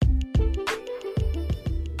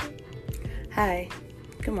Hi,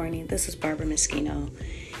 good morning. This is Barbara Moschino,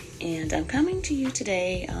 and I'm coming to you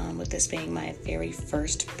today with this being my very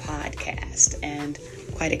first podcast, and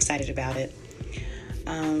quite excited about it.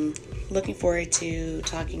 Looking forward to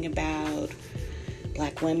talking about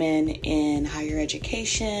Black women in higher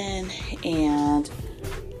education and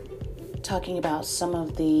talking about some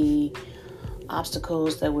of the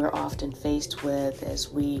obstacles that we're often faced with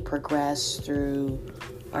as we progress through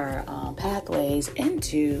our pathways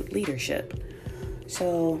into leadership.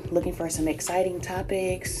 So looking for some exciting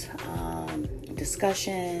topics,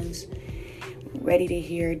 discussions, ready to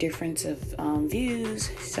hear difference of views.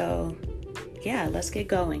 So yeah, let's get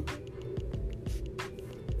going.